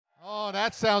Oh,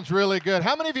 that sounds really good.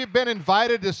 How many of you have been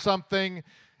invited to something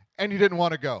and you didn't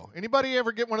want to go? Anybody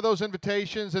ever get one of those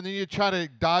invitations and then you try to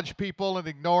dodge people and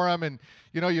ignore them and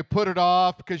you put it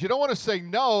off because you don't want to say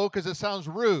no because it sounds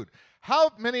rude?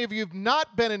 How many of you have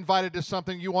not been invited to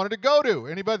something you wanted to go to?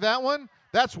 Anybody that one?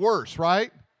 That's worse,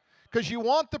 right? Because you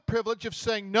want the privilege of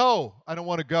saying no, I don't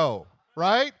want to go,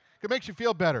 right? It makes you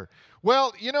feel better.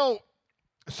 Well,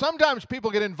 sometimes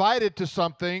people get invited to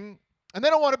something and they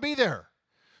don't want to be there.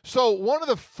 So one of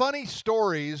the funny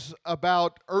stories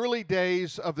about early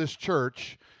days of this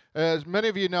church, as many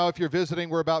of you know, if you're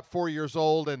visiting, we're about 4 years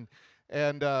old, and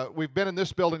we've been in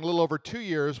this building a little over 2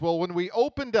 years. Well, when we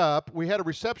opened up, we had a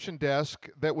reception desk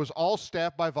that was all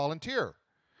staffed by volunteer.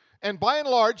 And by and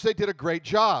large, they did a great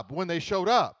job when they showed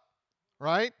up,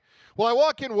 right? Well, I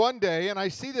walk in one day, and I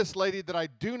see this lady that I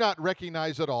do not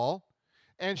recognize at all.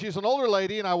 And she's an older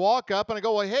lady, and I walk up, and I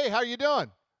go, well, hey, how are you doing?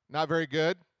 Not very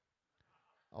good.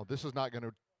 Oh, this is not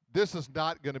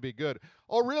going to be good.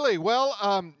 Oh, really? Well,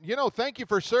 thank you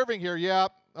for serving here. Yeah,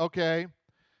 okay.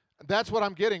 That's what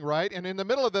I'm getting, right? And in the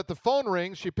middle of that, the phone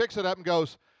rings. She picks it up and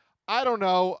goes, I don't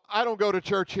know. I don't go to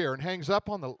church here, and hangs up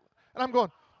on the... And I'm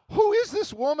going, who is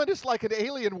this woman? It's like an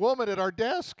alien woman at our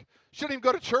desk. Shouldn't even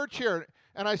go to church here.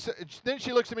 And I said, then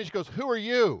she looks at me and she goes, who are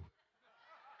you?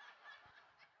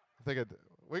 I think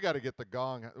we got to get the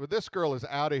gong. This girl is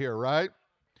out of here, right?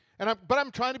 But I'm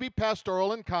trying to be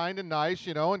pastoral and kind and nice,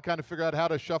 and kind of figure out how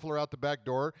to shuffle her out the back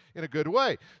door in a good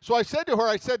way. So I said to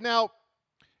her, now,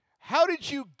 how did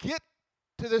you get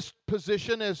to this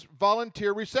position as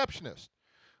volunteer receptionist?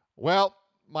 Well,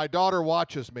 my daughter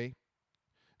watches me.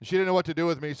 She didn't know what to do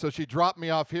with me, so she dropped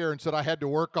me off here and said I had to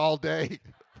work all day.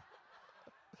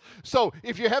 So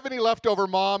if you have any leftover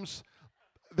moms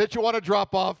that you want to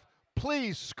drop off,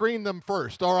 please screen them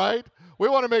first, all right? We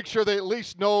want to make sure they at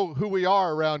least know who we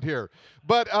are around here.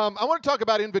 But I want to talk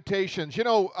about invitations.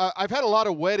 I've had a lot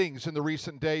of weddings in the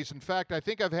recent days. In fact, I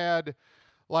think I've had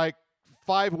like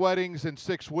 5 weddings in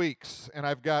 6 weeks, and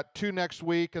I've got 2 next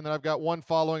week, and then I've got 1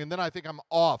 following, and then I think I'm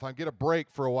off. I get a break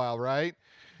for a while, right?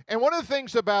 And one of the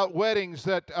things about weddings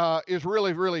that is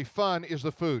really, really fun is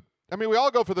the food. I mean, we all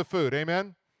go for the food,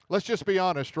 amen? Let's just be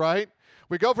honest, right?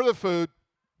 We go for the food.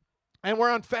 And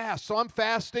we're on fast, so I'm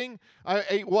fasting. I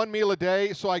ate 1 meal a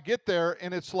day, so I get there,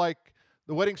 and it's like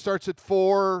the wedding starts at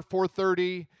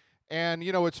 4:30, and,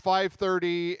 it's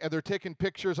 5:30, and they're taking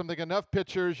pictures. I'm thinking, enough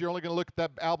pictures. You're only going to look at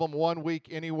that album 1 week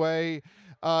anyway.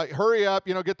 Hurry up,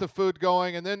 get the food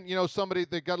going. And then,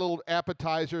 they got little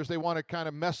appetizers. They want to kind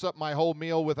of mess up my whole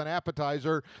meal with an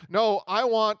appetizer. No, I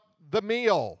want the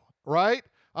meal, right?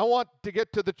 I want to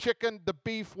get to the chicken, the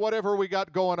beef, whatever we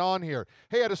got going on here.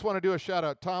 Hey, I just want to do a shout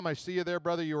out. Tom, I see you there,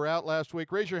 brother. You were out last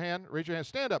week. Raise your hand. Raise your hand.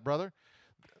 Stand up, brother.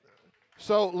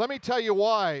 So let me tell you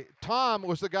why. Tom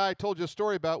was the guy I told you a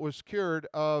story about, was cured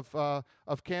of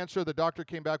cancer. The doctor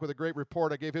came back with a great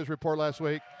report. I gave his report last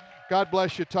week. God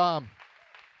bless you, Tom.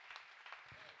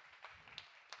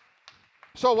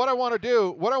 So what I want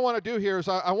to do here is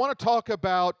I want to talk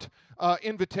about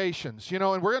invitations, and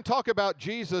we're going to talk about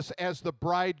Jesus as the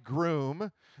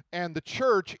bridegroom, and the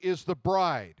church is the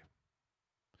bride.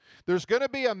 There's going to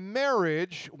be a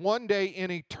marriage one day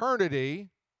in eternity,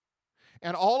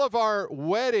 and all of our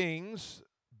weddings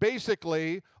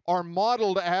basically are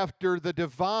modeled after the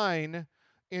divine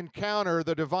encounter,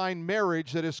 the divine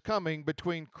marriage that is coming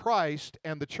between Christ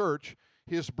and the church,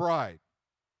 his bride.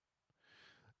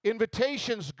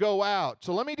 Invitations go out.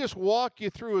 So let me just walk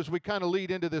you through as we kind of lead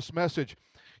into this message.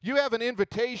 You have an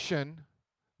invitation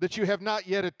that you have not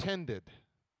yet attended.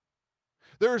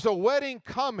 There's a wedding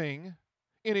coming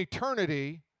in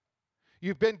eternity.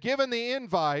 You've been given the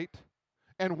invite,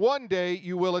 and one day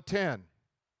you will attend.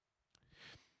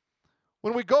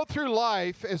 When we go through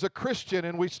life as a Christian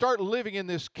and we start living in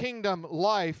this kingdom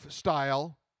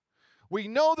lifestyle, we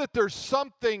know that there's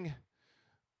something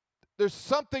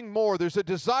more. There's a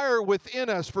desire within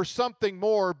us for something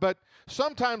more, but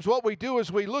sometimes what we do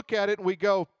is we look at it and we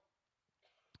go,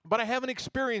 but I haven't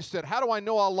experienced it. How do I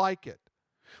know I'll like it?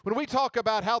 When we talk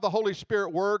about how the Holy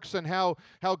Spirit works and how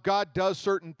God does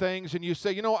certain things, and you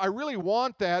say, I really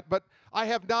want that, but I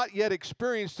have not yet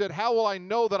experienced it. How will I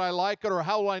know that I like it, or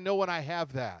how will I know when I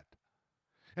have that?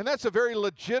 And that's a very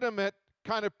legitimate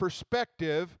kind of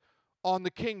perspective on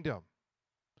the kingdom.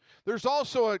 There's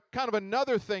also a kind of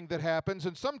another thing that happens,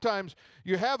 and sometimes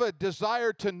you have a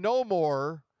desire to know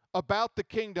more about the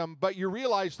kingdom, but you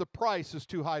realize the price is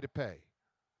too high to pay.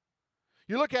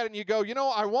 You look at it and you go,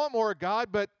 I want more of God,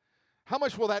 but how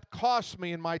much will that cost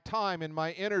me in my time, in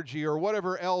my energy, or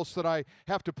whatever else that I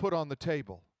have to put on the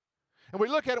table? And we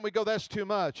look at it and we go, that's too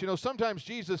much. Sometimes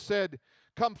Jesus said,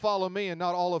 come follow me, and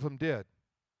not all of them did.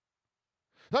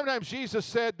 Sometimes Jesus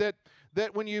said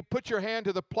that when you put your hand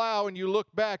to the plow and you look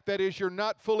back, that is, you're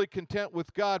not fully content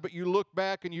with God, but you look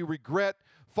back and you regret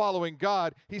following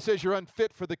God. He says you're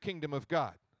unfit for the kingdom of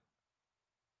God.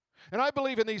 And I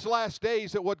believe in these last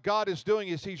days that what God is doing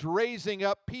is He's raising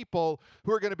up people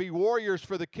who are going to be warriors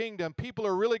for the kingdom. People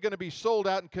are really going to be sold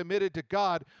out and committed to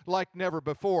God like never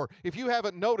before. If you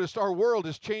haven't noticed, our world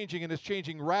is changing, and it's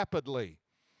changing rapidly.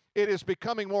 It is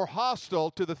becoming more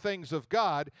hostile to the things of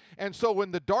God. And so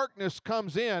when the darkness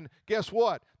comes in, guess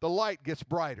what? The light gets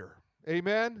brighter.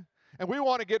 Amen? And we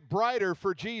want to get brighter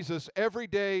for Jesus every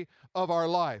day of our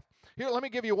life. Here, let me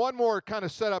give you one more kind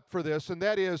of setup for this, and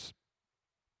that is,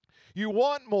 you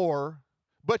want more,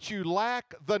 but you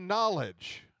lack the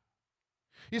knowledge.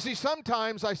 You see,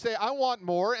 sometimes I say, I want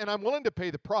more, and I'm willing to pay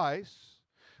the price,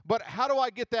 but how do I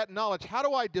get that knowledge? How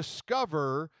do I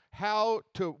discover how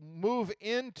to move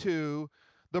into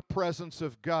the presence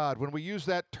of God? When we use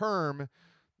that term,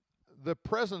 the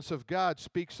presence of God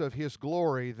speaks of His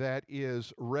glory that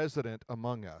is resident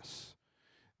among us,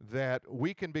 that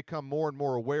we can become more and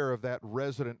more aware of that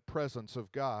resident presence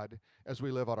of God as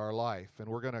we live out our life. And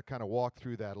we're going to kind of walk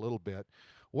through that a little bit.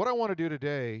 What I want to do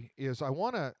today is I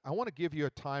want to give you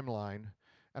a timeline,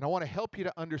 and I want to help you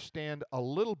to understand a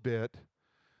little bit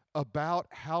about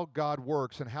how God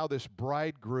works and how this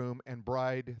bridegroom and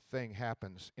bride thing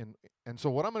happens. And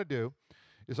so what I'm going to do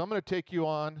is I'm going to take you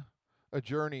on a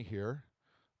journey here,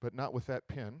 but not with that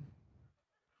pin.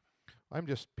 I'm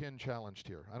just pin challenged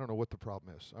here. I don't know what the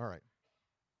problem is. All right.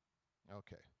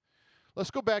 Okay.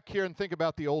 Let's go back here and think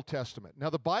about the Old Testament. Now,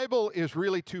 the Bible is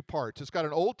really two parts. It's got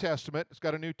an Old Testament, it's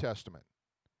got a New Testament.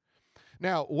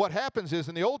 Now, what happens is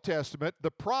in the Old Testament,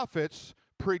 the prophets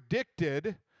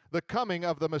predicted the coming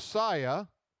of the Messiah,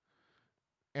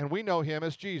 and we know Him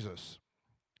as Jesus.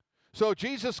 So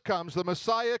Jesus comes, the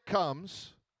Messiah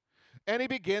comes, and He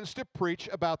begins to preach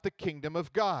about the kingdom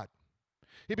of God.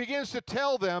 He begins to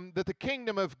tell them that the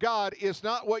kingdom of God is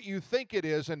not what you think it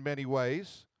is in many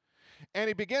ways. And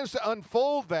He begins to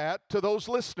unfold that to those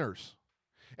listeners.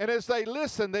 And as they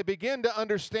listen, they begin to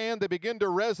understand, they begin to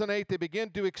resonate, they begin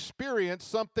to experience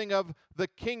something of the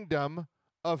kingdom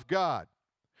of God.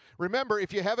 Remember,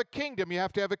 if you have a kingdom, you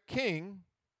have to have a king.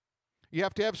 You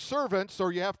have to have servants,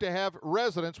 or you have to have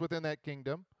residents within that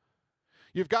kingdom.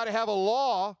 You've got to have a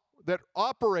law that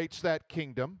operates that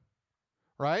kingdom,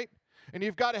 right? And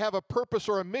you've got to have a purpose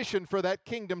or a mission for that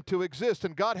kingdom to exist,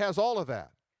 and God has all of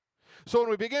that. So when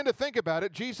we begin to think about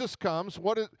it, Jesus comes.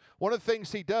 One of the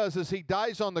things He does is He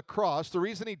dies on the cross. The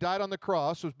reason He died on the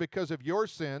cross was because of your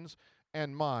sins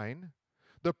and mine.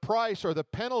 The price or the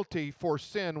penalty for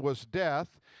sin was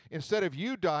death. Instead of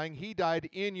you dying, He died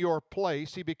in your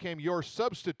place. He became your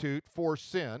substitute for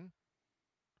sin.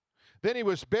 Then He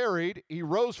was buried. He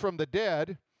rose from the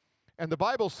dead. And the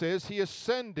Bible says He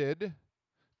ascended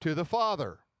to the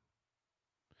Father.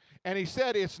 And He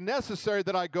said, it's necessary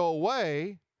that I go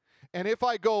away, and if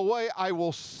I go away, I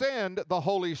will send the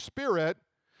Holy Spirit,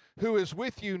 who is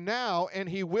with you now, and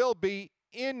He will be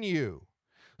in you.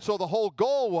 So the whole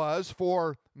goal was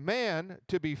for man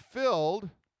to be filled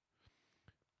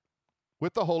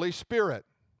with the Holy Spirit.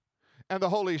 And the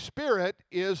Holy Spirit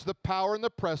is the power and the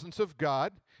presence of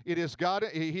God. It is God.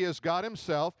 He is God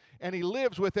Himself, and He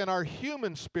lives within our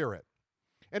human spirit.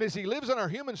 And as He lives in our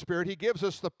human spirit, He gives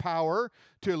us the power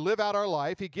to live out our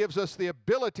life. He gives us the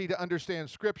ability to understand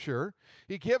Scripture.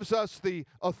 He gives us the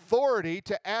authority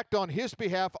to act on His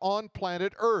behalf on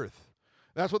planet Earth.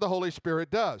 That's what the Holy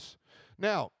Spirit does.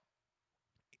 Now,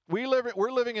 we're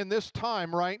living in this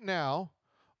time right now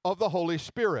of the Holy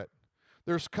Spirit.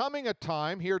 There's coming a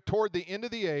time here toward the end of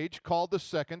the age called the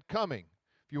second coming.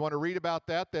 If you want to read about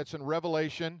that, that's in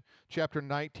Revelation chapter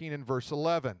 19 and verse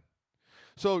 11.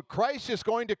 So Christ is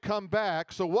going to come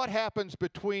back. So what happens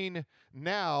between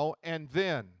now and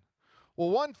then? Well,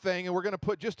 one thing, and we're going to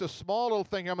put just a small little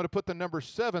thing, I'm going to put the number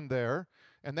 7 there,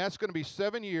 and that's going to be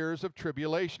 7 years of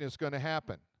tribulation is going to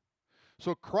happen.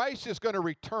 So Christ is going to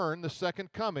return, the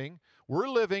second coming. We're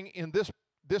living in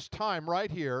this time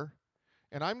right here,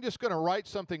 and I'm just going to write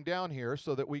something down here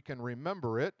so that we can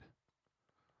remember it.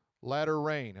 Latter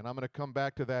rain, and I'm going to come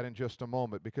back to that in just a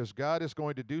moment, because God is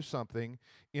going to do something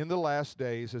in the last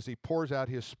days as He pours out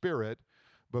His Spirit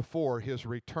before His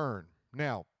return.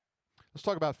 Now, let's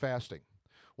talk about fasting.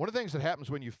 One of the things that happens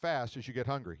when you fast is you get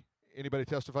hungry. Anybody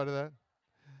testify to that?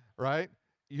 Right?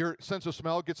 Your sense of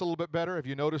smell gets a little bit better. Have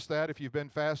you noticed that if you've been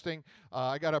fasting?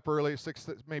 I got up early,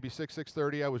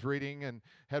 6:30. I was reading and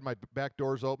had my back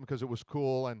doors open because it was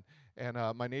cool, and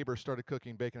my neighbor started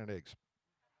cooking bacon and eggs.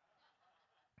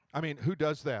 I mean, who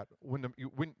does that? When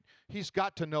he's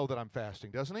got to know that I'm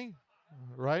fasting, doesn't he?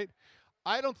 Right?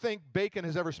 I don't think bacon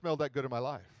has ever smelled that good in my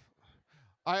life.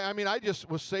 I mean, I just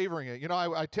was savoring it. You know,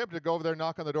 I attempted to go over there,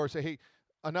 knock on the door, say, hey,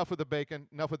 enough with the bacon,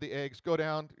 enough with the eggs. Go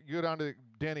down to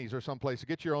Denny's or someplace to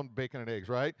get your own bacon and eggs,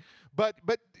 right? But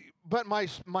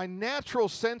my natural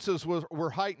senses were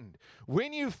heightened.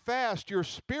 When you fast, your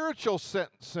spiritual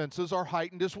senses are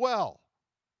heightened as well.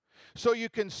 So you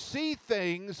can see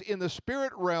things in the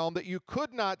spirit realm that you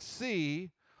could not see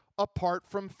apart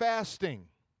from fasting.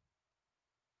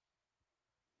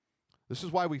 This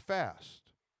is why we fast.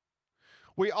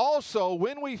 We also,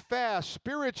 when we fast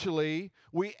spiritually,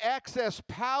 we access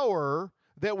power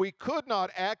that we could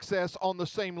not access on the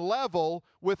same level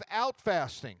without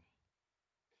fasting.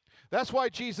 That's why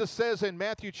Jesus says in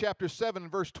Matthew chapter 7,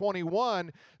 verse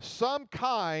 21, some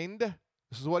kind,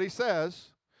 this is what he says,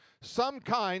 some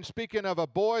kind, speaking of a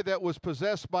boy that was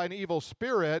possessed by an evil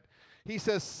spirit, he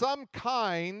says, some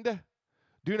kind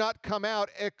do not come out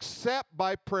except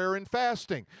by prayer and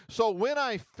fasting. So when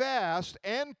I fast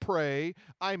and pray,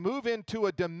 I move into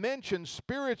a dimension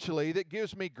spiritually that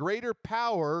gives me greater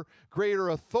power, greater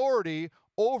authority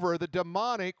over the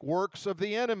demonic works of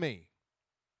the enemy.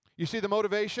 You see the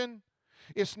motivation?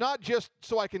 It's not just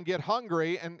so I can get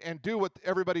hungry and do what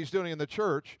everybody's doing in the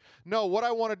church. No, what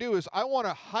I want to do is I want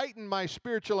to heighten my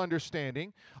spiritual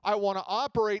understanding. I want to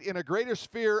operate in a greater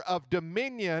sphere of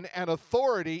dominion and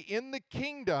authority in the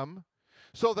kingdom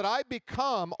so that I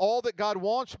become all that God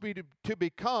wants me to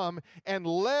become and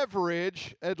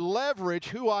leverage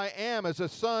who I am as a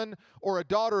son or a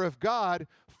daughter of God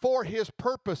for His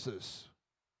purposes.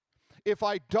 If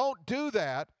I don't do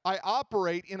that, I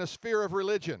operate in a sphere of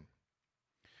religion.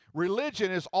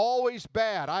 Religion is always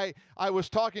bad. I was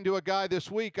talking to a guy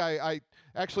this week. I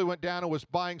actually went down and was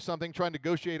buying something, trying to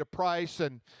negotiate a price.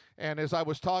 And as I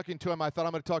was talking to him, I thought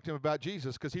I'm going to talk to him about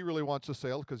Jesus because he really wants a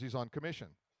sale because he's on commission.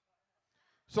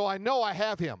 So I know I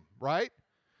have him, right?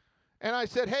 And I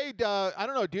said, hey, I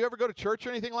don't know, do you ever go to church or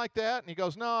anything like that? And he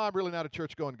goes, no, I'm really not a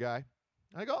church-going guy.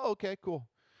 I go, oh, okay, cool.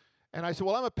 And I said,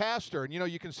 well, I'm a pastor. And,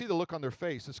 you can see the look on their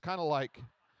face. It's kind of like,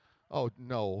 oh,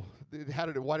 no,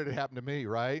 why did it happen to me,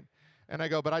 right? And I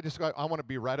go, but I want to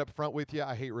be right up front with you.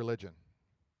 I hate religion.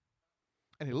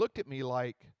 And he looked at me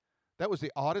like that was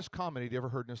the oddest comment he'd ever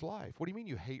heard in his life. What do you mean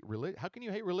you hate religion? How can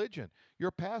you hate religion? You're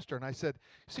a pastor. And I said,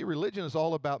 see, religion is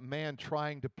all about man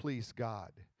trying to please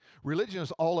God. Religion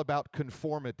is all about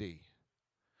conformity.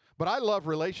 But I love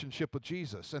relationship with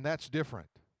Jesus, and that's different.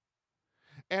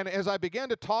 And as I began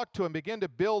to talk to him, began to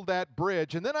build that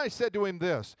bridge, and then I said to him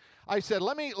this. I said,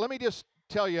 let me just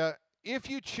tell you, if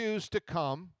you choose to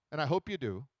come, and I hope you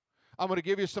do, I'm going to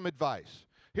give you some advice.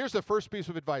 Here's the first piece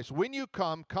of advice. When you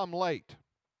come late.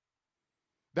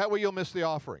 That way you'll miss the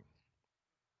offering.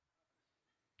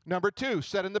 Number 2,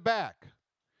 sit in the back.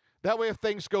 That way if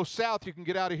things go south, you can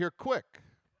get out of here quick.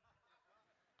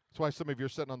 That's why some of you are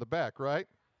sitting on the back, right?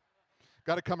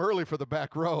 Got to come early for the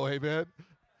back row, amen?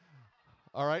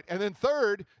 All right, and then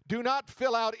third, do not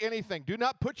fill out anything. Do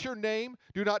not put your name.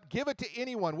 Do not give it to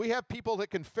anyone. We have people that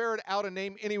can ferret out a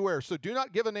name anywhere, so do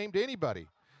not give a name to anybody.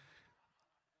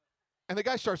 And the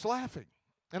guy starts laughing.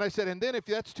 And I said, and then if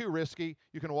that's too risky,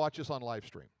 you can watch us on live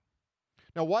stream.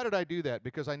 Now, why did I do that?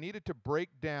 Because I needed to break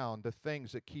down the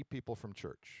things that keep people from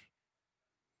church.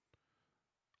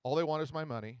 All they want is my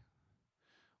money.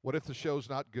 What if the show's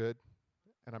not good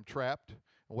and I'm trapped?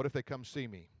 And what if they come see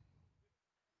me?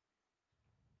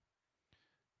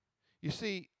 You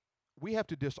see, we have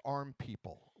to disarm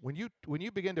people. When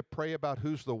you begin to pray about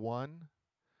who's the one,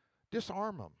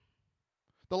 disarm them.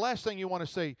 The last thing you want to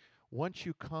say, once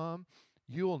you come,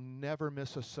 you'll never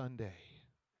miss a Sunday.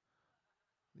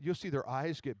 You'll see their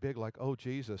eyes get big like, oh,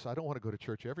 Jesus, I don't want to go to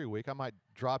church every week. I might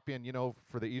drop in,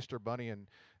 for the Easter Bunny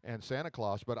and Santa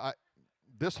Claus, but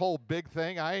this whole big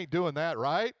thing, I ain't doing that,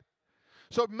 right?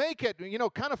 So make it,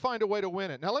 kind of find a way to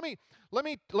win it. Now let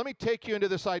me take you into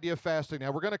this idea of fasting.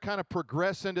 Now we're going to kind of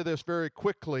progress into this very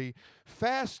quickly.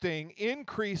 Fasting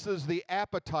increases the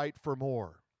appetite for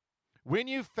more. When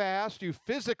you fast, you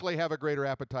physically have a greater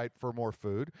appetite for more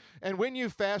food. And when you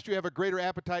fast, you have a greater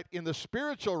appetite in the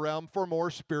spiritual realm for more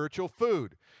spiritual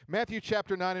food. Matthew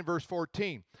chapter 9 and verse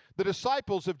 14. The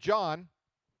disciples of John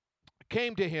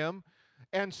came to him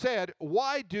and said,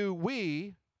 why do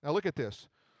we, now look at this,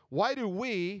 why do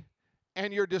we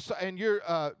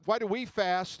why do we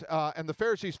fast and the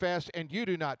Pharisees fast and you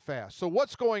do not fast? So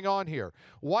what's going on here?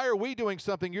 Why are we doing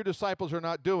something your disciples are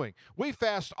not doing? We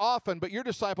fast often, but your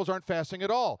disciples aren't fasting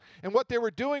at all. And what they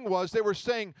were doing was they were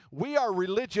saying, we are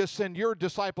religious and your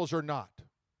disciples are not.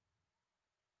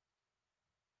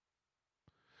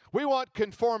 We want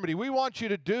conformity. We want you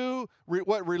to do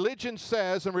what religion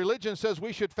says, and religion says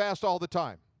we should fast all the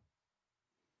time.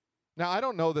 Now, I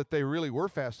don't know that they really were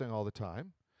fasting all the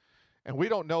time, and we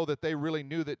don't know that they really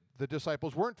knew that the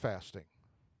disciples weren't fasting.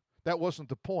 That wasn't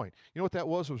the point. You know what that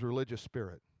was religious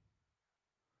spirit.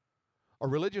 A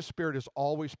religious spirit is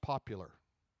always popular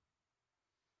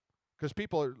because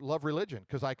people love religion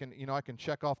because I can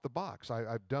check off the box.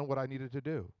 I've done what I needed to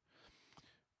do.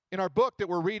 In our book that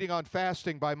we're reading on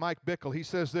fasting by Mike Bickle, he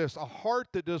says this: a heart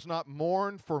that does not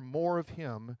mourn for more of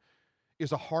him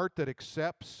is a heart that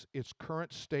accepts its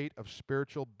current state of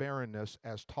spiritual barrenness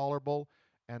as tolerable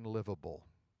and livable.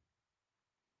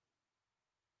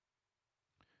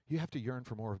 You have to yearn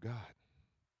for more of God.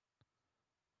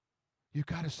 You've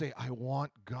got to say, I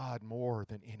want God more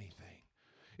than anything.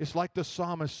 It's like the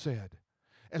psalmist said,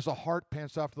 as the hart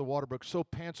pants after the water brook, so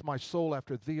pants my soul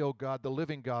after thee, O God, the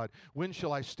living God. When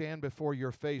shall I stand before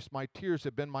your face? My tears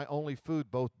have been my only food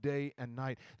both day and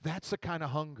night. That's the kind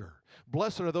of hunger.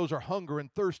 Blessed are those who hunger and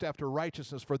thirst after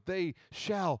righteousness, for they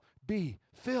shall be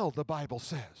filled, the Bible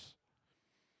says.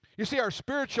 You see, our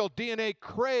spiritual DNA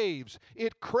craves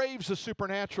the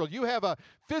supernatural. You have a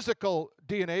physical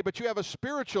DNA, but you have a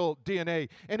spiritual DNA,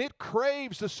 and it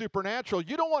craves the supernatural.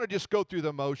 You don't want to just go through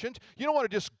the motions. You don't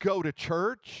want to just go to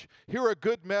church, hear a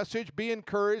good message, be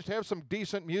encouraged, have some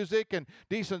decent music and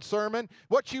decent sermon.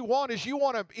 What you want is you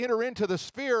want to enter into the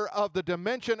sphere of the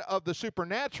dimension of the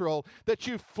supernatural, that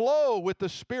you flow with the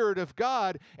Spirit of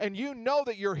God, and you know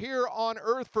that you're here on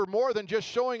earth for more than just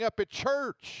showing up at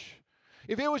church.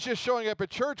 If it was just showing up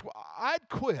at church, I'd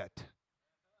quit.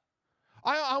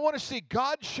 I want to see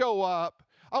God show up.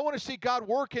 I want to see God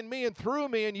work in me and through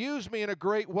me and use me in a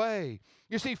great way.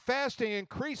 You see, fasting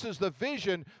increases the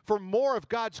vision for more of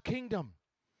God's kingdom.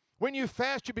 When you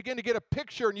fast, you begin to get a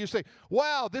picture and you say,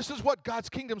 wow, this is what God's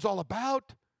kingdom's all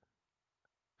about.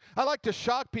 I like to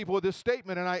shock people with this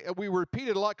statement, and we repeat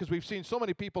it a lot because we've seen so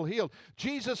many people healed.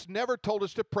 Jesus never told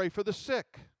us to pray for the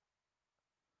sick.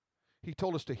 He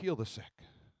told us to heal the sick.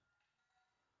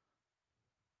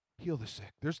 Heal the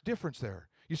sick. There's a difference there.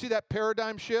 You see that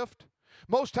paradigm shift?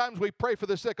 Most times we pray for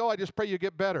the sick. Oh, I just pray you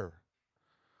get better.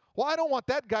 Well, I don't want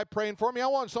that guy praying for me. I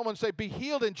want someone to say, be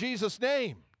healed in Jesus'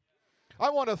 name. I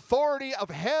want authority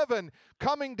of heaven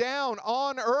coming down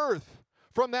on earth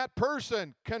from that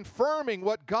person, confirming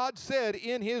what God said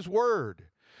in His Word.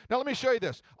 Now, let me show you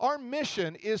this. Our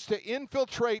mission is to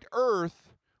infiltrate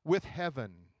earth with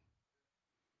heaven.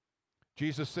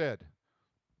 Jesus said,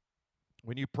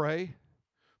 when you pray,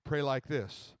 pray like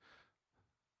this: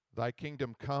 thy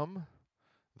kingdom come,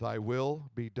 thy will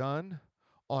be done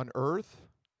on earth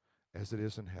as it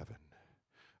is in heaven.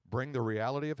 Bring the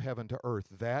reality of heaven to earth.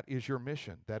 That is your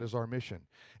mission. That is our mission.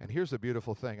 And here's the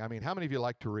beautiful thing. I mean, how many of you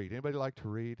like to read? Anybody like to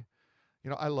read? You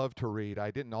know, I love to read.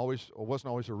 I wasn't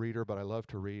always a reader, but I love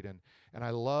to read. And I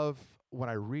love, when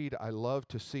I read, I love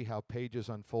to see how pages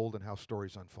unfold and how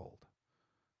stories unfold.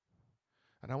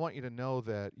 And I want you to know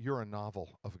that you're a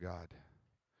novel of God.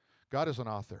 God is an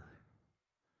author.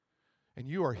 And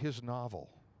you are His novel.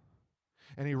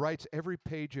 And He writes every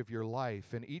page of your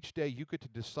life. And each day you get to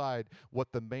decide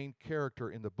what the main character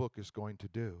in the book is going to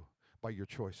do by your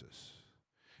choices.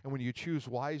 And when you choose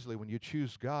wisely, when you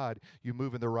choose God, you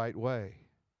move in the right way.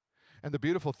 And the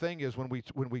beautiful thing is when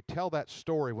we tell that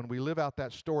story, when we live out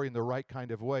that story in the right kind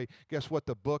of way, guess what?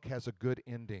 The book has a good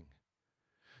ending.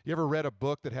 You ever read a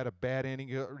book that had a bad ending?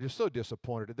 You're just so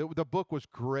disappointed. The book was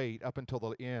great up until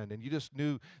the end, and you just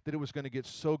knew that it was going to get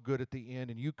so good at the end,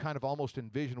 and you kind of almost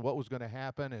envisioned what was going to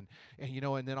happen, and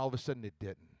then all of a sudden it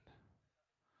didn't.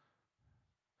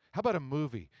 How about a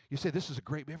movie? You say, this is a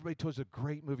great, everybody tells you it's a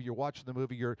great movie. You're watching the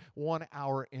movie, you're 1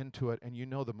 hour into it, and you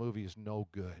know the movie is no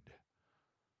good.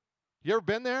 You ever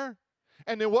been there?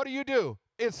 And then what do?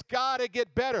 It's got to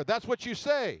get better. That's what you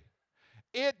say.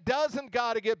 It doesn't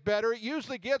got to get better. It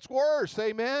usually gets worse.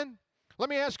 Amen? Let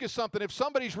me ask you something. If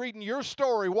somebody's reading your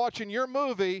story, watching your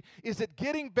movie, is it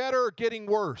getting better or getting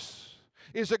worse?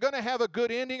 Is it going to have a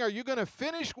good ending? Are you going to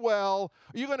finish well?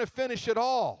 Are you going to finish it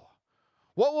all?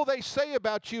 What will they say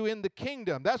about you in the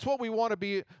kingdom? That's what we want to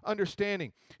be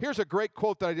understanding. Here's a great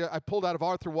quote that I pulled out of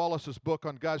Arthur Wallace's book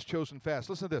on God's chosen fast.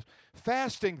 Listen to this.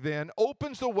 Fasting then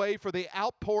opens the way for the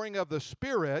outpouring of the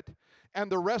Spirit and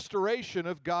the restoration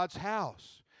of God's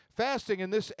house. Fasting in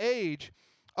this age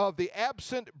of the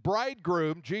absent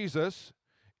bridegroom, Jesus,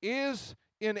 is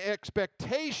in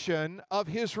expectation of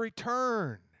His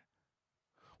return.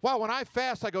 Wow, when I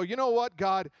fast, I go, you know what,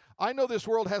 God? I know this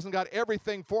world hasn't got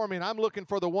everything for me, and I'm looking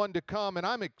for the one to come, and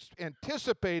I'm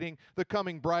anticipating the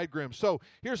coming bridegroom. So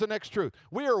here's the next truth.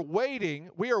 We are waiting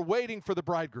for the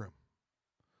bridegroom.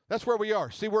 That's where we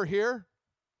are. See, we're here.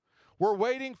 We're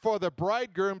waiting for the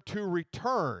bridegroom to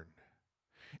return.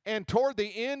 And toward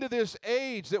the end of this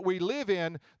age that we live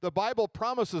in, the Bible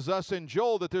promises us in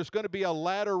Joel that there's going to be a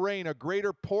latter rain, a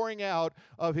greater pouring out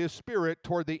of His Spirit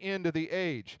toward the end of the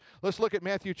age. Let's look at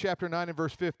Matthew chapter 9 and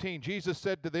verse 15. Jesus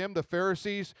said to them, the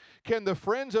Pharisees, "Can the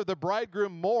friends of the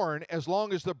bridegroom mourn as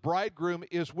long as the bridegroom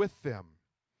is with them?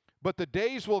 But the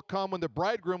days will come when the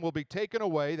bridegroom will be taken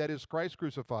away," that is Christ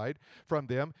crucified, "from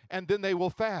them, and then they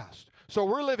will fast." So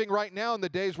we're living right now in the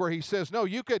days where He says, no,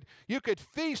 you could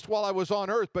feast while I was on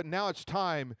earth, but now it's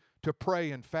time to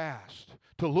pray and fast,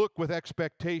 to look with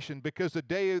expectation, because the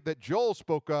day that Joel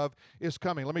spoke of is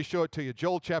coming. Let me show it to you.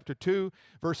 Joel chapter 2,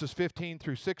 verses 15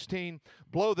 through 16.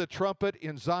 "Blow the trumpet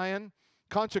in Zion.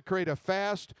 Consecrate a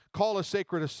fast, call a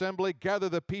sacred assembly, gather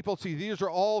the people." See, these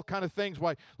are all kind of things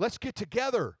why let's get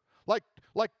together.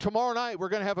 Like tomorrow night, we're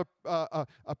going to have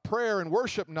a prayer and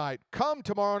worship night. Come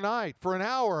tomorrow night for an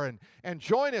hour and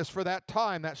join us for that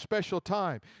time, that special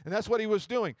time. And that's what He was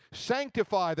doing.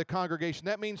 Sanctify the congregation.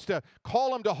 That means to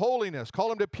call them to holiness, call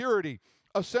them to purity,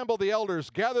 assemble the elders,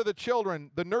 gather the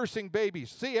children, the nursing babies.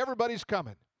 See, everybody's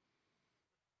coming.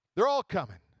 They're all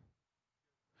coming.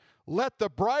 Let the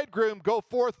bridegroom go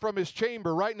forth from his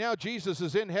chamber. Right now, Jesus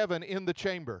is in heaven in the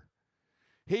chamber.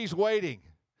 He's waiting.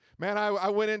 Man, I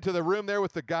went into the room there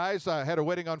with the guys. I had a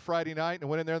wedding on Friday night, and I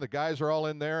went in there, and the guys are all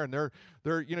in there, and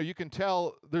they're you can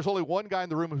tell there's only one guy in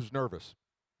the room who's nervous.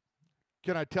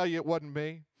 Can I tell you it wasn't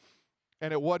me?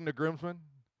 And it wasn't the groomsman?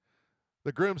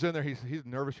 The groom's in there. He's a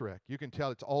nervous wreck. You can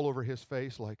tell it's all over his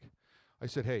face. Like, I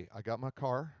said, "Hey, I got my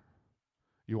car.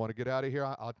 You want to get out of here?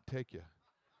 I'll take you."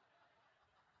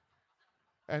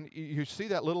 And you see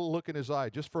that little look in his eye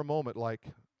just for a moment, like,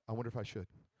 I wonder if I should.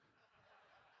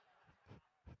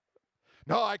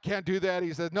 "No, I can't do that."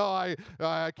 He said, "No,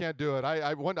 I can't do it."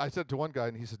 I said to one guy,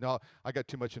 and he said, "No, I got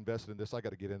too much invested in this. I got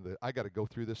to get into it. I got to go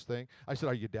through this thing." I said,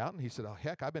 "Are you doubting?" He said, "Oh,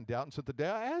 heck, I've been doubting since the day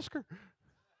I asked her."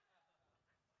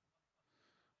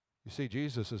 You see,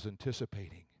 Jesus is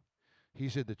anticipating.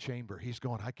 He's in the chamber. He's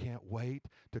going, "I can't wait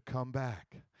to come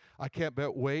back. I can't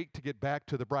wait to get back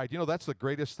to the bride." You know, that's the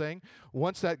greatest thing.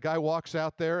 Once that guy walks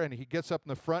out there and he gets up in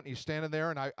the front and he's standing there,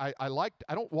 and I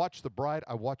don't watch the bride,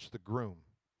 I watch the groom.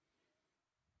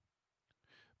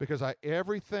 Because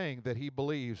everything that he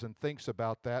believes and thinks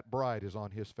about that bride is on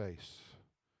his face.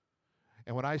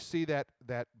 And when I see that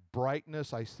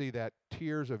brightness, I see that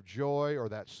tears of joy or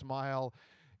that smile,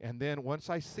 and then once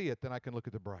I see it, then I can look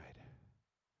at the bride.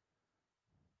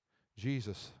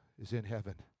 Jesus is in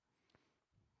heaven,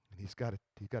 and he's got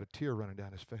a tear running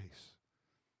down his face.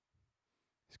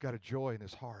 He's got a joy in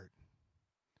his heart.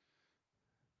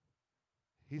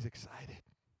 He's excited.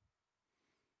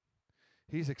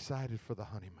 He's excited for the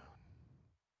honeymoon,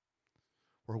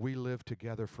 where we live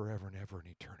together forever and ever in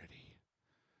eternity.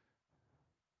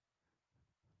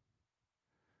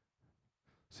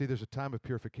 See, there's a time of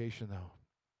purification, though.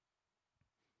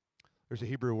 There's a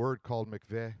Hebrew word called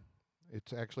mikveh.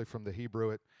 It's actually from the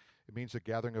Hebrew. It means the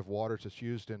gathering of waters. It's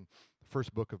used in the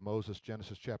first book of Moses,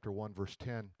 Genesis chapter 1, verse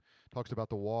 10. It talks about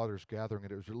the waters gathering,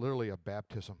 and it was literally a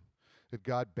baptism. That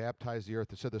God baptized the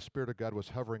earth. It said the Spirit of God was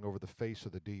hovering over the face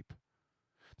of the deep.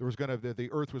 The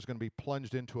earth was going to be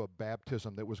plunged into a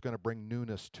baptism that was going to bring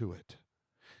newness to it.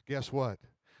 Guess what?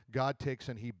 God takes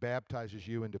and He baptizes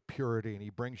you into purity, and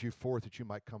He brings you forth that you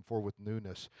might come forth with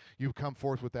newness. You come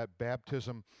forth with that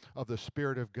baptism of the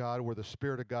Spirit of God, where the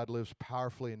Spirit of God lives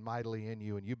powerfully and mightily in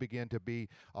you, and you begin to be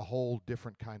a whole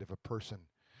different kind of a person.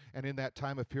 And in that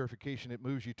time of purification, it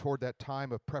moves you toward that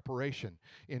time of preparation.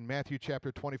 In Matthew chapter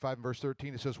 25 and verse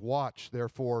 13, it says, "Watch,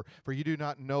 therefore, for you do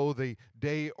not know the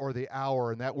day or the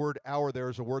hour." And that word hour there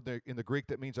is a word in the Greek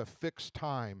that means a fixed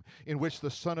time in which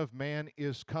the Son of Man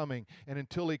is coming. And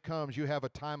until He comes, you have a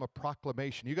time of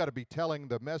proclamation. You got to be telling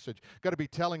the message. Got to be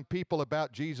telling people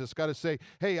about Jesus. Got to say,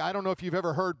 "Hey, I don't know if you've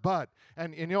ever heard, but,"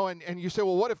 and you say,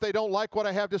 "Well, what if they don't like what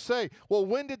I have to say?" Well,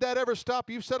 when did that ever stop?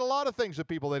 You've said a lot of things to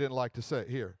people they didn't like to say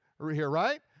here,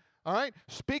 right? All right?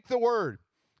 Speak the word.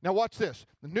 Now watch this.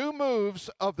 The new moves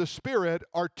of the Spirit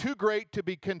are too great to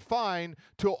be confined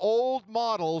to old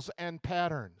models and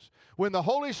patterns. When the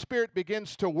Holy Spirit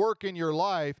begins to work in your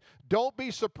life, don't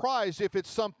be surprised if it's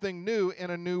something new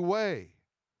in a new way.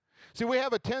 See, we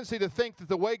have a tendency to think that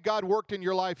the way God worked in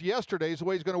your life yesterday is the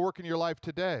way He's going to work in your life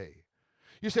today.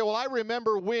 You say, "Well, I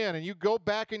remember when," and you go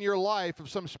back in your life of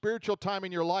some spiritual time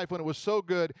in your life when it was so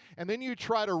good, and then you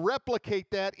try to replicate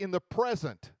that in the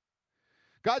present.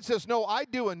 God says, "No, I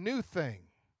do a new thing.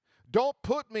 Don't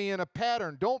put me in a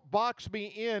pattern. Don't box me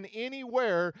in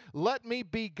anywhere. Let me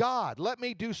be God. Let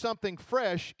me do something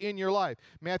fresh in your life."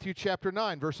 Matthew chapter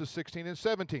 9, verses 16 and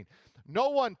 17. "No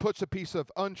one puts a piece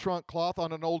of unshrunk cloth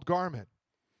on an old garment.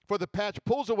 For the patch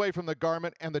pulls away from the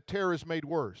garment, and the tear is made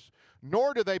worse.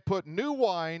 Nor do they put new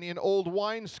wine in old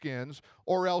wineskins,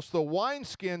 or else the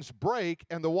wineskins break,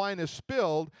 and the wine is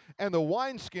spilled, and the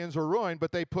wineskins are ruined.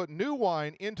 But they put new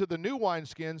wine into the new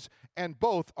wineskins, and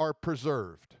both are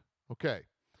preserved. Okay,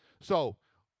 so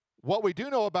what we do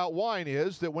know about wine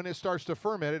is that when it starts to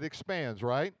ferment, it expands,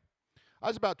 right? I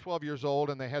was about 12 years old,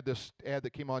 and they had this ad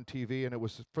that came on TV, and it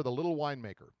was for the little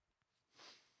winemaker.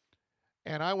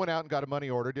 And I went out and got a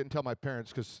money order. Didn't tell my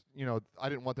parents because, I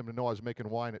didn't want them to know I was making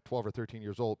wine at 12 or 13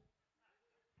 years old.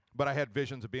 But I had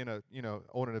visions of being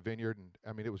owning a vineyard,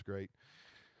 and it was great.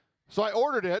 So I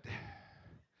ordered it,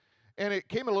 and it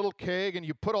came in a little keg, and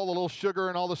you put all the little sugar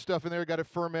and all the stuff in there, got it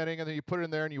fermenting, and then you put it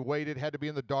in there, and you waited. It had to be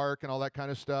in the dark and all that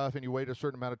kind of stuff, and you waited a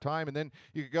certain amount of time, and then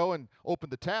you could go and open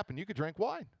the tap, and you could drink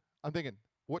wine. I'm thinking,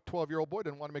 what 12-year-old boy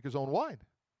didn't want to make his own wine?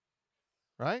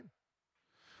 Right?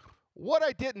 What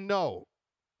I didn't know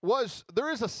was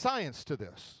there is a science to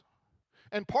this.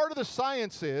 And part of the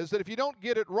science is that if you don't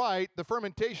get it right, the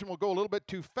fermentation will go a little bit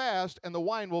too fast and the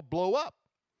wine will blow up.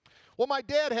 Well, my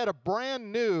dad had a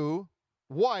brand new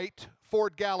white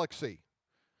Ford Galaxy.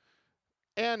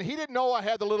 And he didn't know I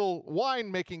had the little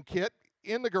wine-making kit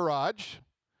in the garage,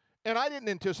 and I didn't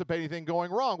anticipate anything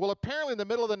going wrong. Well, apparently in the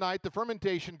middle of the night, the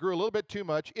fermentation grew a little bit too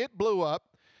much. It blew up,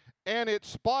 and it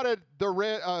spotted the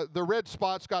red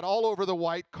spots got all over the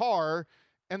white car,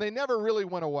 and they never really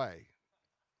went away.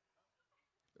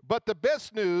 But the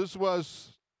best part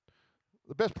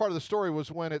of the story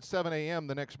was when at 7 a.m.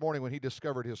 the next morning when he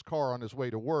discovered his car on his way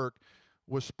to work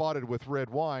was spotted with red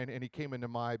wine, and he came into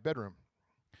my bedroom.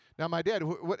 Now, my dad,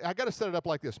 I got to set it up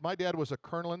like this. My dad was a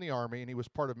colonel in the Army, and he was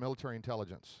part of military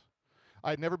intelligence.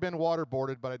 I'd never been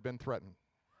waterboarded, but I'd been threatened.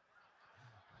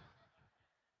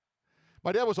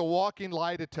 My dad was a walking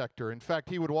lie detector. In fact,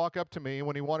 he would walk up to me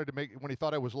when he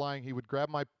thought I was lying, he would grab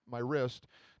my wrist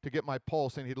to get my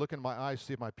pulse, and he'd look in my eyes to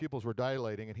see if my pupils were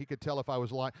dilating, and he could tell if I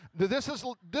was lying. This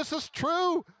is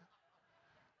true.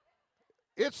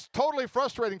 It's totally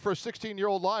frustrating for a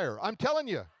 16-year-old liar. I'm telling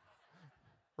you.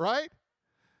 Right?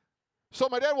 So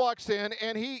my dad walks in,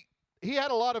 and he had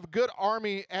a lot of good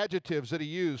Army adjectives that he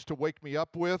used to wake me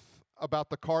up with about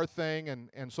the car thing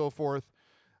and so forth.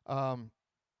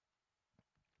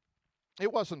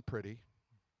 It wasn't pretty.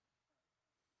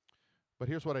 But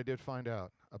here's what I did find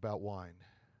out about wine.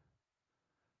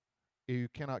 You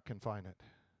cannot confine it.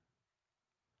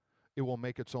 It will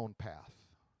make its own path.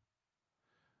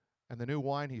 And the new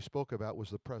wine he spoke about was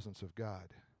the presence of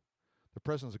God. The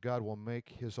presence of God will make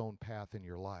his own path in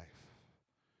your life.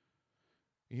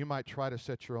 You might try to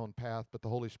set your own path, but the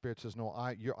Holy Spirit says, no,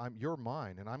 you're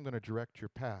mine, and I'm going to direct your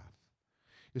path.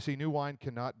 You see, new wine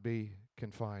cannot be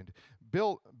confined.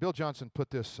 Bill Johnson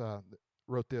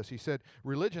wrote this. He said,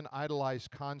 religion idolizes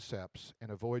concepts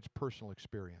and avoids personal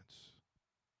experience.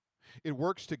 It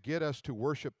works to get us to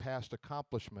worship past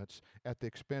accomplishments at the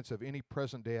expense of any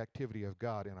present-day activity of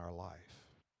God in our life.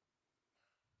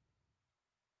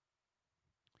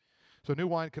 So new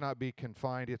wine cannot be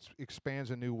confined. It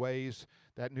expands in new ways.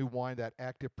 That new wine, that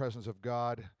active presence of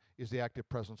God, is the active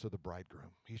presence of the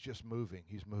bridegroom. He's just moving.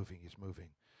 He's moving. He's moving.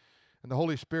 And the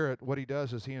Holy Spirit, what he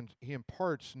does is he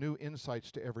imparts new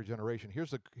insights to every generation.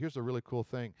 Here's the really cool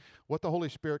thing. What the Holy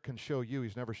Spirit can show you,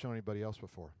 he's never shown anybody else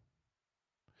before.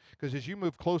 Because as you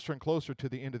move closer and closer to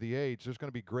the end of the age, there's going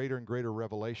to be greater and greater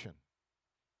revelation,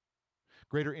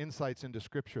 greater insights into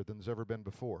Scripture than there's ever been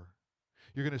before.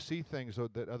 You're going to see things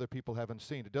that other people haven't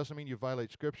seen. It doesn't mean you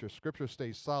violate Scripture. Scripture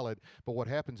stays solid, but what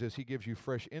happens is he gives you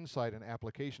fresh insight and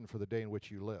application for the day in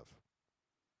which you live.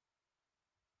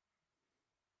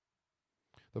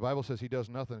 The Bible says he does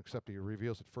nothing except he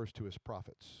reveals it first to his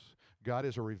prophets. God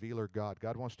is a revealer God.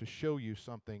 God wants to show you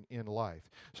something in life.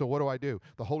 So what do?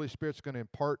 The Holy Spirit's going to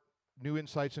impart new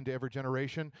insights into every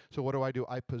generation. So what do?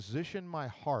 I position my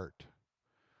heart.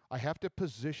 I have to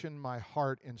position my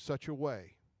heart in such a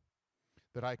way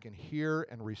that I can hear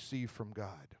and receive from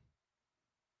God.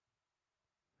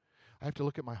 I have to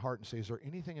look at my heart and say, is there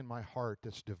anything in my heart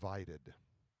that's divided?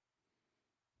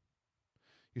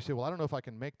 You say, well, I don't know if I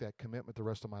can make that commitment the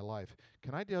rest of my life.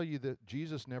 Can I tell you that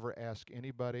Jesus never asked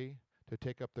anybody to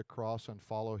take up the cross and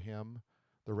follow him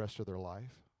the rest of their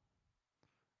life?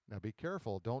 Now be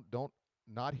careful. Don't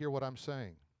not hear what I'm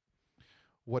saying.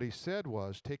 What he said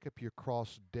was, take up your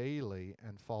cross daily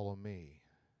and follow me.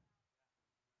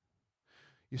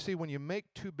 You see, when you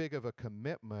make too big of a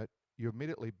commitment, you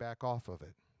immediately back off of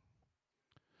it.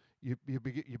 You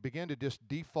begin to just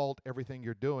default everything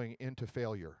you're doing into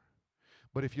failure.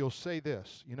 But if you'll say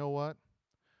this, you know what?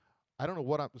 I don't know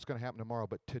what's going to happen tomorrow,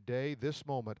 but today, this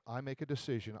moment, I make a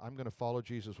decision. I'm going to follow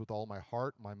Jesus with all my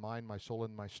heart, my mind, my soul,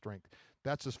 and my strength.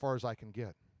 That's as far as I can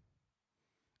get.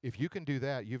 If you can do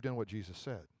that, you've done what Jesus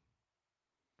said.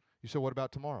 You said, what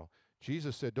about tomorrow?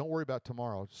 Jesus said, don't worry about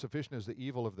tomorrow. Sufficient is the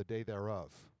evil of the day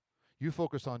thereof. You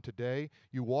focus on today.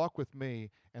 You walk with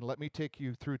me, and let me take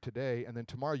you through today, and then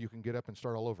tomorrow you can get up and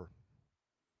start all over.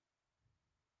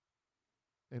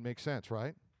 It makes sense,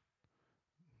 right?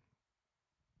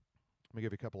 Let me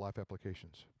give you a couple life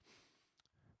applications.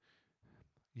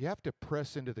 You have to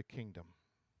press into the kingdom.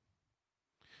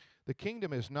 The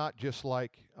kingdom is not just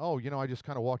like, oh, I just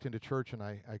kind of walked into church and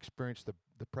I experienced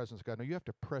the presence of God. No, you have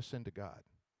to press into God.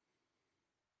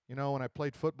 When I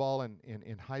played football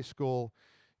in high school,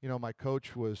 my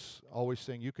coach was always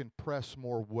saying, you can press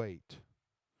more weight.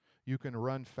 You can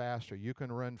run faster. You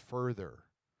can run further.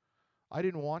 I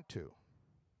didn't want to.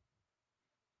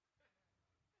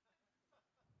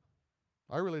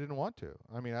 I really didn't want to.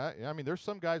 I mean, there's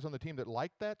some guys on the team that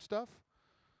like that stuff.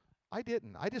 I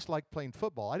didn't. I just liked playing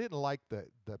football. I didn't like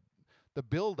the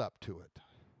build up to it.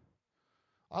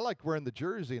 I liked wearing the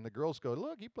jersey and the girls go,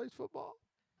 look, he plays football.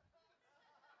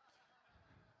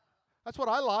 That's what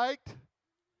I liked.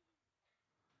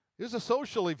 It was a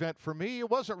social event for me. It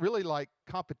wasn't really like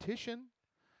competition.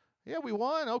 Yeah, we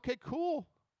won. Okay, cool.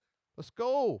 Let's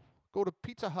go. Go to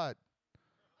Pizza Hut.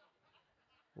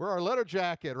 Wear our leather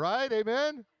jacket, right?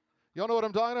 Amen? Y'all know what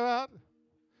I'm talking about?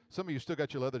 Some of you still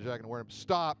got your leather jacket and wear them.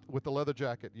 Stop with the leather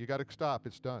jacket. You got to stop.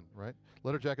 It's done, right?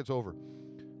 Leather jacket's over.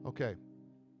 Okay.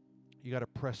 You got to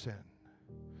press in.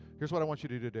 Here's what I want you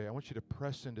to do today. I want you to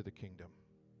press into the kingdom.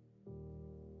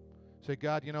 Say,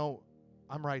 God,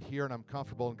 I'm right here and I'm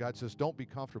comfortable. And God says, don't be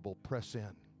comfortable. Press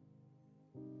in.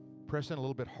 Press in a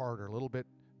little bit harder, a little bit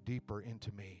deeper into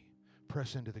me.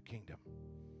 Press into the kingdom.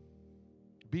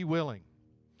 Be willing.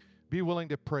 Be willing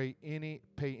to pay any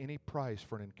price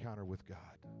for an encounter with God.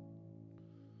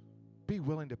 Be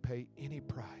willing to pay any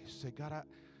price. Say, God,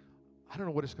 I don't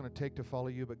know what it's going to take to follow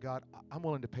you, but God, I'm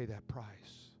willing to pay that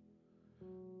price.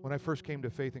 When I first came to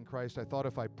faith in Christ, I thought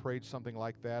if I prayed something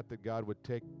like that God would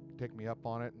take me up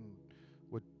on it and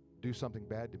would do something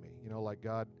bad to me. Like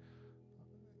God,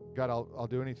 I'll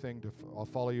do anything I'll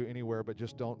follow you anywhere, but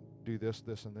just don't do this,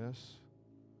 this, and this.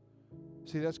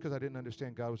 See, that's because I didn't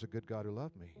understand God was a good God who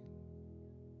loved me.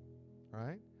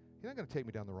 Right? He's not going to take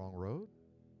me down the wrong road.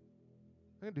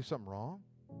 I'm going to do something wrong,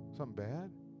 something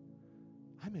bad.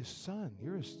 I'm his son.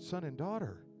 You're his son and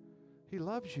daughter. He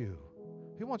loves you.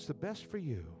 He wants the best for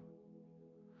you.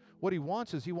 What he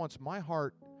wants is he wants my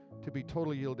heart to be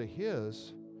totally yielded to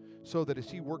his so that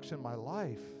as he works in my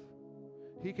life,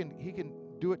 he can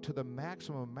do it to the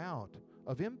maximum amount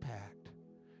of impact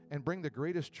and bring the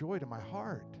greatest joy to my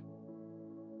heart.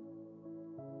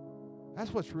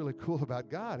 That's what's really cool about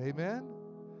God, amen?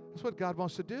 That's what God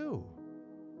wants to do.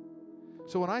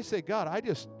 So when I say, God, I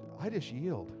just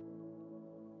yield.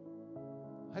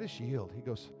 I just yield. He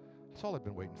goes, that's all I've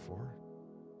been waiting for.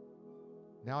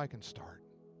 Now I can start.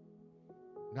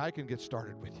 Now I can get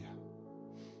started with you.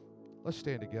 Let's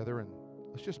stand together and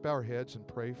let's just bow our heads and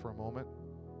pray for a moment.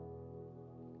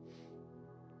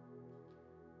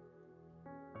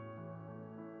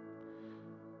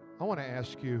 I want to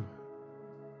ask you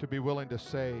to be willing to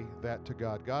say that to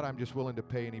God. God, I'm just willing to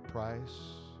pay any price.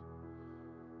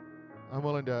 I'm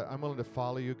willing to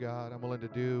follow you, God. I'm willing to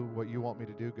do what you want me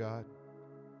to do, God.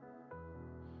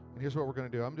 And here's what we're going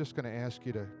to do. I'm just going to ask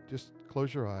you to just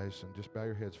close your eyes and just bow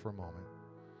your heads for a moment.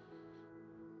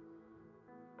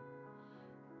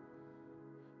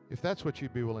 If that's what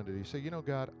you'd be willing to do, say,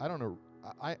 God, I don't know.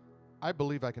 I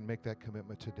believe I can make that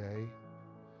commitment today.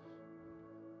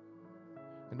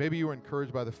 And maybe you were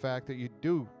encouraged by the fact that you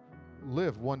do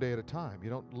live one day at a time. You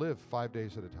don't live 5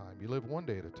 days at a time. You live one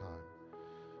day at a time.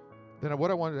 Then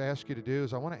what I wanted to ask you to do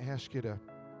is I want to ask you to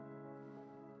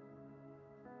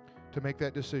make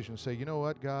that decision. Say, you know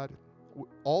what, God,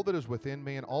 all that is within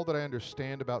me and all that I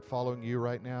understand about following you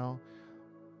right now,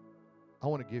 I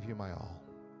want to give you my all.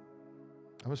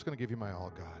 I'm just going to give you my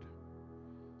all, God.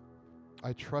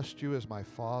 I trust you as my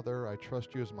Father. I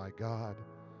trust you as my God.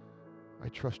 I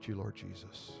trust you, Lord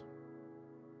Jesus.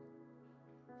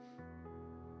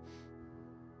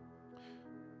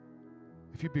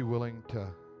 If you'd be willing to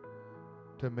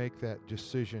make that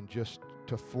decision just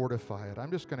to fortify it, I'm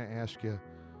just going to ask you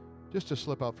just to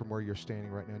slip out from where you're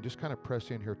standing right now and just kind of press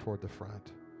in here toward the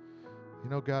front.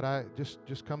 God, I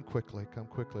just come quickly. Come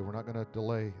quickly. We're not going to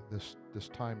delay this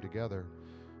time together.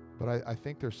 But I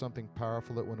think there's something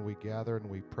powerful that when we gather and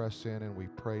we press in and we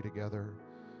pray together,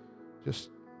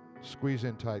 just squeeze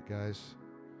in tight, guys.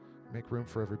 Make room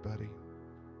for everybody.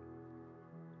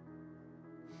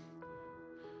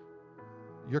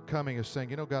 Your coming is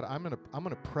saying, God, I'm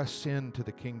gonna press into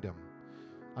the kingdom.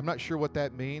 I'm not sure what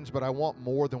that means, but I want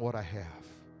more than what I have.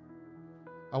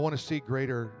 I want to see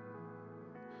greater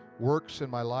works in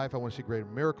my life. I want to see greater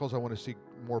miracles. I want to see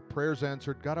more prayers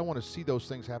answered. God, I want to see those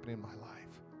things happening in my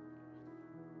life.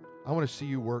 I want to see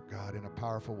you work, God, in a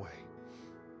powerful way.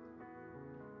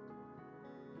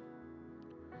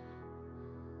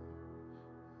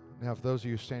 Now, if those of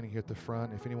you standing here at the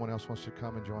front, if anyone else wants to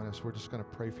come and join us, we're just going to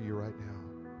pray for you right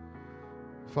now.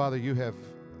 Father, you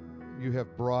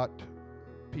have brought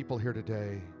people here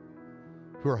today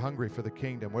who are hungry for the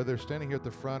kingdom. Whether they're standing here at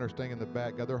the front or standing in the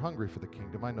back, God, they're hungry for the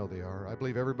kingdom. I know they are. I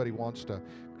believe everybody wants to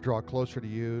draw closer to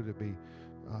you, to be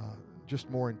just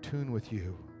more in tune with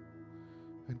you.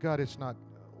 And God, it's not,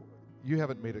 you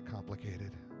haven't made it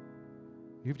complicated.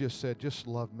 You've just said, just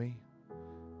love me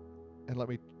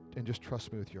and just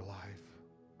trust me with your life.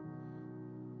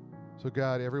 So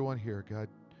God, everyone here, God,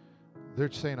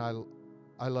 they're saying,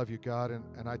 I love you, God,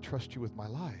 and I trust you with my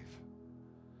life.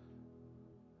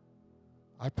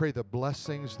 I pray the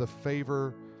blessings, the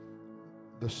favor,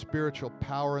 the spiritual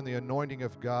power, and the anointing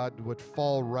of God would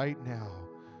fall right now.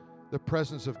 The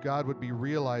presence of God would be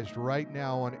realized right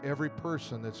now on every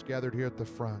person that's gathered here at the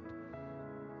front.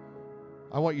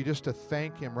 I want you just to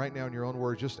thank him right now in your own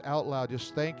words, just out loud.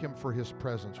 Just thank him for his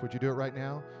presence. Would you do it right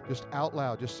now? Just out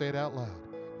loud. Just say it out loud.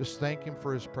 Just thank him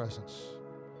for his presence.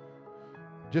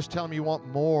 Just tell him you want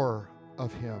more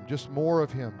of him. Just more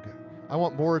of him. I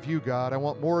want more of you, God. I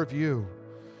want more of you.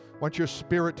 I want your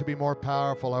spirit to be more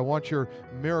powerful. I want your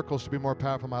miracles to be more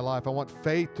powerful in my life. I want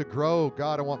faith to grow.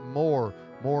 God, I want more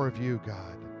of you,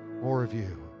 God. More of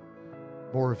you.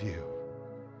 More of you.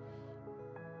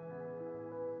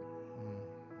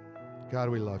 God,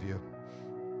 we love you.